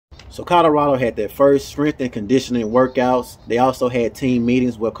So Colorado had their first strength and conditioning workouts. They also had team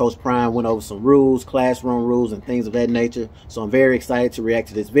meetings where Coach Prime went over some rules, classroom rules, and things of that nature. So I'm very excited to react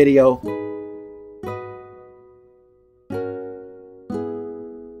to this video.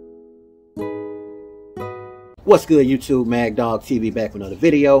 What's good, YouTube? Mag Dog TV back with another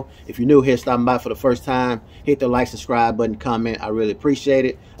video. If you're new here, stopping by for the first time, hit the like, subscribe button, comment. I really appreciate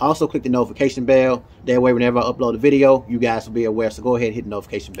it. Also click the notification bell. That way whenever I upload a video, you guys will be aware. So go ahead and hit the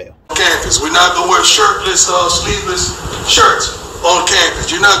notification bell. Campus, we're not going to wear shirtless, sleeveless shirts on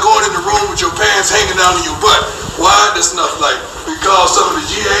campus. You're not going in the room with your pants hanging down to your butt. Why? That's enough like because some of the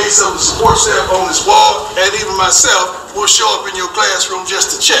GAs, some of the sports staff on this wall, and even myself will show up in your classroom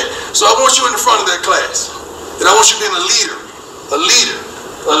just to check. So I want you in the front of that class. And I want you being a leader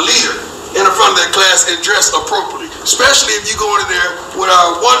in the front of that class and dress appropriately. Especially if you go in there with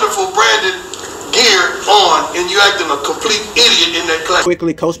our wonderful branded gear on and you acting a complete idiot in that class.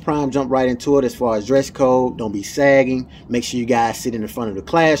 Quickly, Coach Prime jumped right into it as far as dress code. Don't be sagging. Make sure you guys sit in the front of the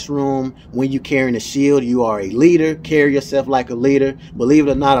classroom. When you're carrying a shield, you are a leader. Carry yourself like a leader. Believe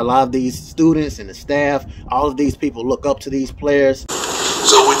it or not, a lot of these students and the staff, all of these people look up to these players.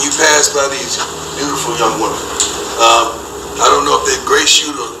 So when you pass by these beautiful young women, I don't know if they grace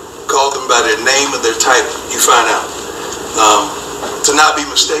you to call them by their name or their type, you find out. To not be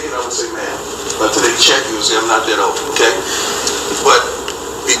mistaken, I would say, man, until they check you and say, I'm not that old, okay? But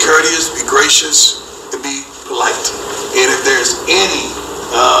be courteous, be gracious, and be polite. And if there's any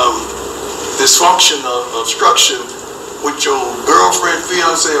dysfunction or obstruction with your girlfriend,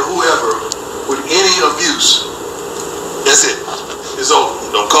 fiance, or whoever, with any abuse, that's it. It's over.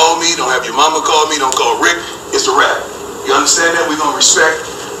 Don't call me. Don't have your mama call me. Don't call Rick. It's a wrap. You understand that? We're going to respect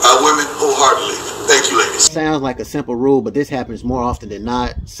our women wholeheartedly. Thank you, ladies. Sounds like a simple rule, but this happens more often than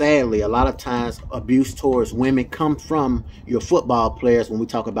not. Sadly, a lot of times abuse towards women come from your football players when we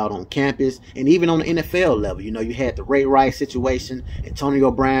talk about on campus and even on the NFL level. You know, you had the Ray Rice situation, Antonio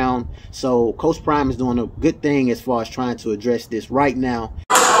Brown. So Coach Prime is doing a good thing as far as trying to address this right now.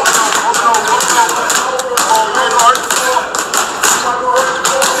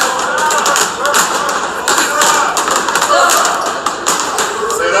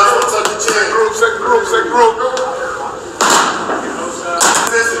 Second group.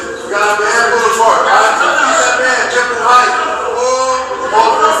 Listen, we got a man moving forward. Right? Keep that man jumping height.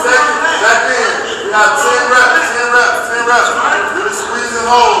 Hold for a second. Back in. We got 10 reps. Really squeeze and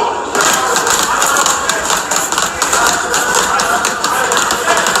hold.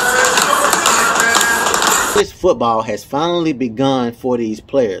 This football has finally begun for these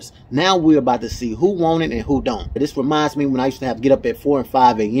players. Now we're about to see who want it and who don't. This reminds me when I used to have to get up at 4 and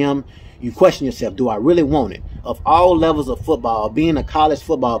 5 a.m. You question yourself, do I really want it? Of all levels of football, being a college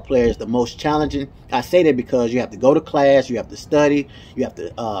football player is the most challenging. I say that because you have to go to class, you have to study, you have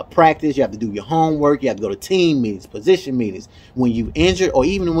to practice, you have to do your homework, you have to go to team meetings, position meetings. When you injured or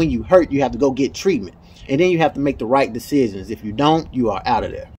even when you hurt, you have to go get treatment. And then you have to make the right decisions. If you don't, you are out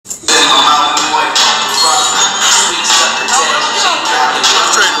of there.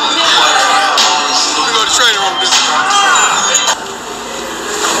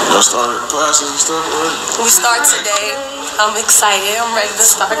 Y'all started classes and stuff already? We start today. I'm excited. I'm ready to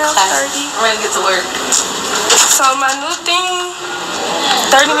start class. I'm ready to get to work. So my new thing,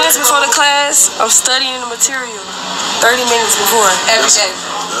 30 minutes before the class, I'm studying the material. 30 minutes before, every day.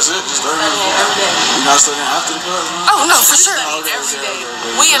 That's it? Just 30 minutes? Every day. You're not studying after the class? Oh, no, for sure. Every day.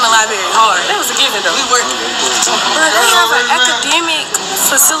 We in the library hard. That was a given, though. We working. But they have an academic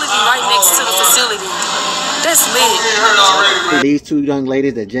facility right next to the facility. That's lit. These two young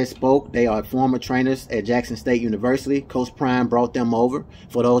ladies that just spoke, they are former trainers at Jackson State University. Coach Prime brought them over.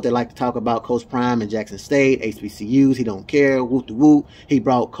 For those that like to talk about Coach Prime and Jackson State, HBCUs, he don't care, whoop de whoop. He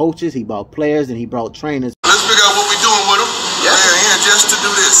brought coaches, he brought players, and he brought trainers. Let's figure out what we're doing with them. Yeah. They're here just to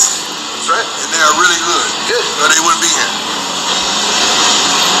do this. That's right. And they are really good. Good. Or they wouldn't be here.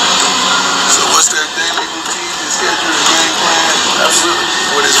 So what's their daily routine, their schedule, their game plan? Absolutely.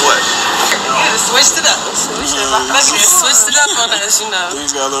 What is what? Yeah, switched it up. Switched it up on us, you know.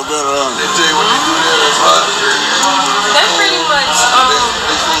 Things got a little better on. They tell you what they do there, that's hot. They pretty much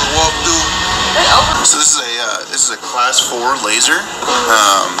they supposed to walk through. They open. So this is a class 4 laser.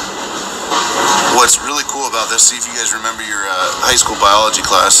 What's really cool about this, see if you guys remember your high school biology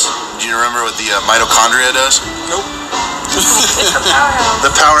class. Do you remember what the mitochondria does? Nope. It's the powerhouse.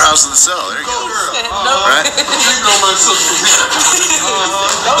 The powerhouse of the cell. There you go. No. Right? You know my sister.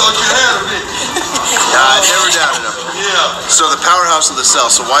 I thought you had him. I never doubted him. Yeah. So the powerhouse house of the cell.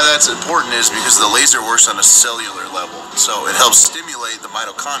 So why that's important is because the laser works on a cellular level. So it helps stimulate the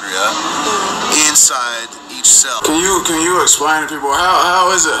mitochondria inside each cell. Can you explain to people how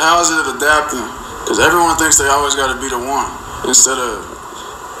is it adapting? Because everyone thinks they always got to be the one instead of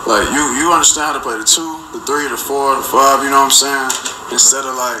like you understand how to play the 2, the 3, the 4, the 5. You know what I'm saying? Instead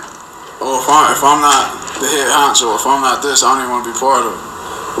of like, oh, if I'm not the head honcho, if I'm not this, I don't even want to be part of it.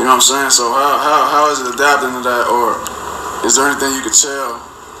 You know what I'm saying? So how is it adapting to that? Or is there anything you could tell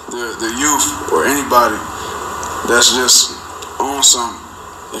the youth or anybody that's just on something?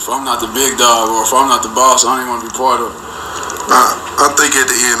 If I'm not the big dog or if I'm not the boss, I don't even want to be part of it. I think at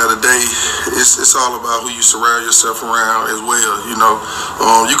the end of the day, it's all about who you surround yourself around as well. You know,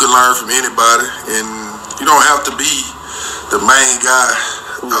 you can learn from anybody, and you don't have to be the main guy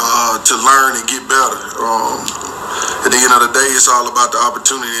to learn and get better. At the end of the day, it's all about the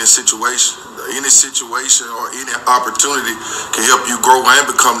opportunity and situation. Any situation or any opportunity can help you grow and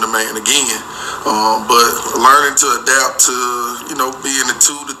become the man again. But learning to adapt to, you know, being the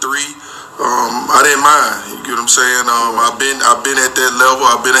 2 to 3, I didn't mind. You get what I'm saying? I've been at that level.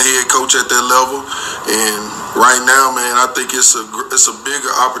 I've been a head coach at that level, and right now, man, I think it's a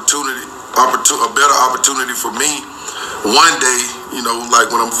bigger opportunity, a better opportunity for me. One day, you know,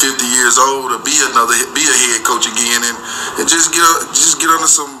 like when I'm 50 years old, to be a head coach again, and just get under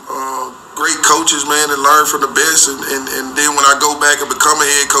some great coaches, man, and learn from the best. And then when I go back and become a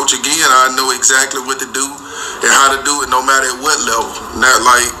head coach again, I know exactly what to do and how to do it, no matter at what level. Now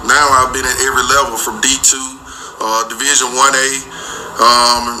I've been at every level from D2, Division 1A,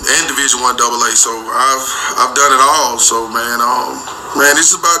 and Division 1 AA. So I've done it all. So man, this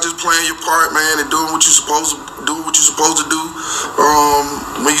is about just playing your part, man, and doing what you're supposed to do when you're supposed to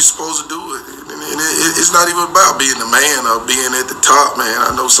do it. And it's not even about being the man or being at the top, man.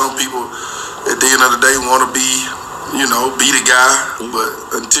 I know some people at the end of the day want to be, you know, be the guy, but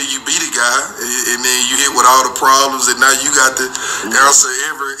until you be the guy, and then you hit with all the problems, and now you got to answer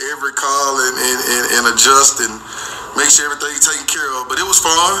every call and adjust and make sure everything's taken care of. But it was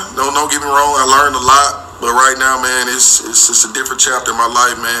fun. Don't get me wrong. I learned a lot. But right now, man, it's a different chapter in my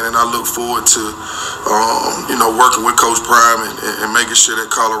life, man, and I look forward to, you know, working with Coach Prime and making sure that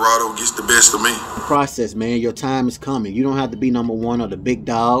Colorado gets the best of me. Process, man. Your time is coming. You don't have to be number 1 or the big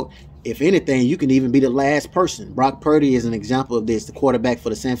dog. If anything, you can even be the last person. Brock Purdy is an example of this, the quarterback for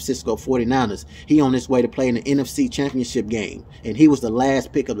the San Francisco 49ers. He on his way to play in the NFC Championship game, and he was the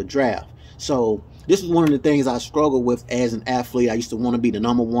last pick of the draft. So this is one of the things I struggle with as an athlete. I used to want to be the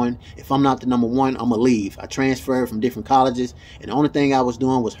number 1. If I'm not the number 1, I'm going to leave. I transferred from different colleges, and the only thing I was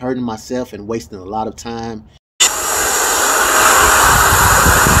doing was hurting myself and wasting a lot of time.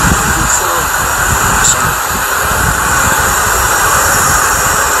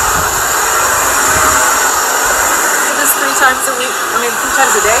 This 3 times a week? I mean, 3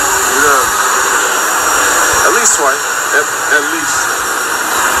 times a day? Yeah, at least twice. At least.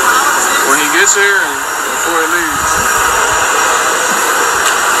 When he gets here and before he leaves.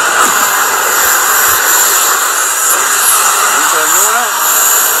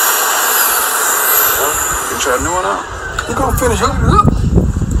 You try a new one out? You gonna finish up?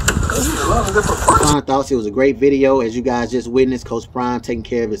 Final thoughts. It was a great video. As you guys just witnessed, Coach Prime taking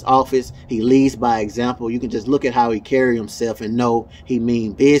care of his office. He leads by example. You can just look at how he carry himself and know he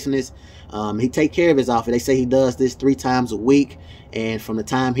mean business. He take care of his office. They say he does this 3 times a week, and from the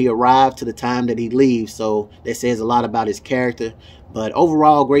time he arrived to the time that he leaves. So that says a lot about his character. But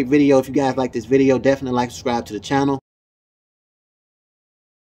overall, great video. If you guys like this video, definitely like, subscribe to the channel.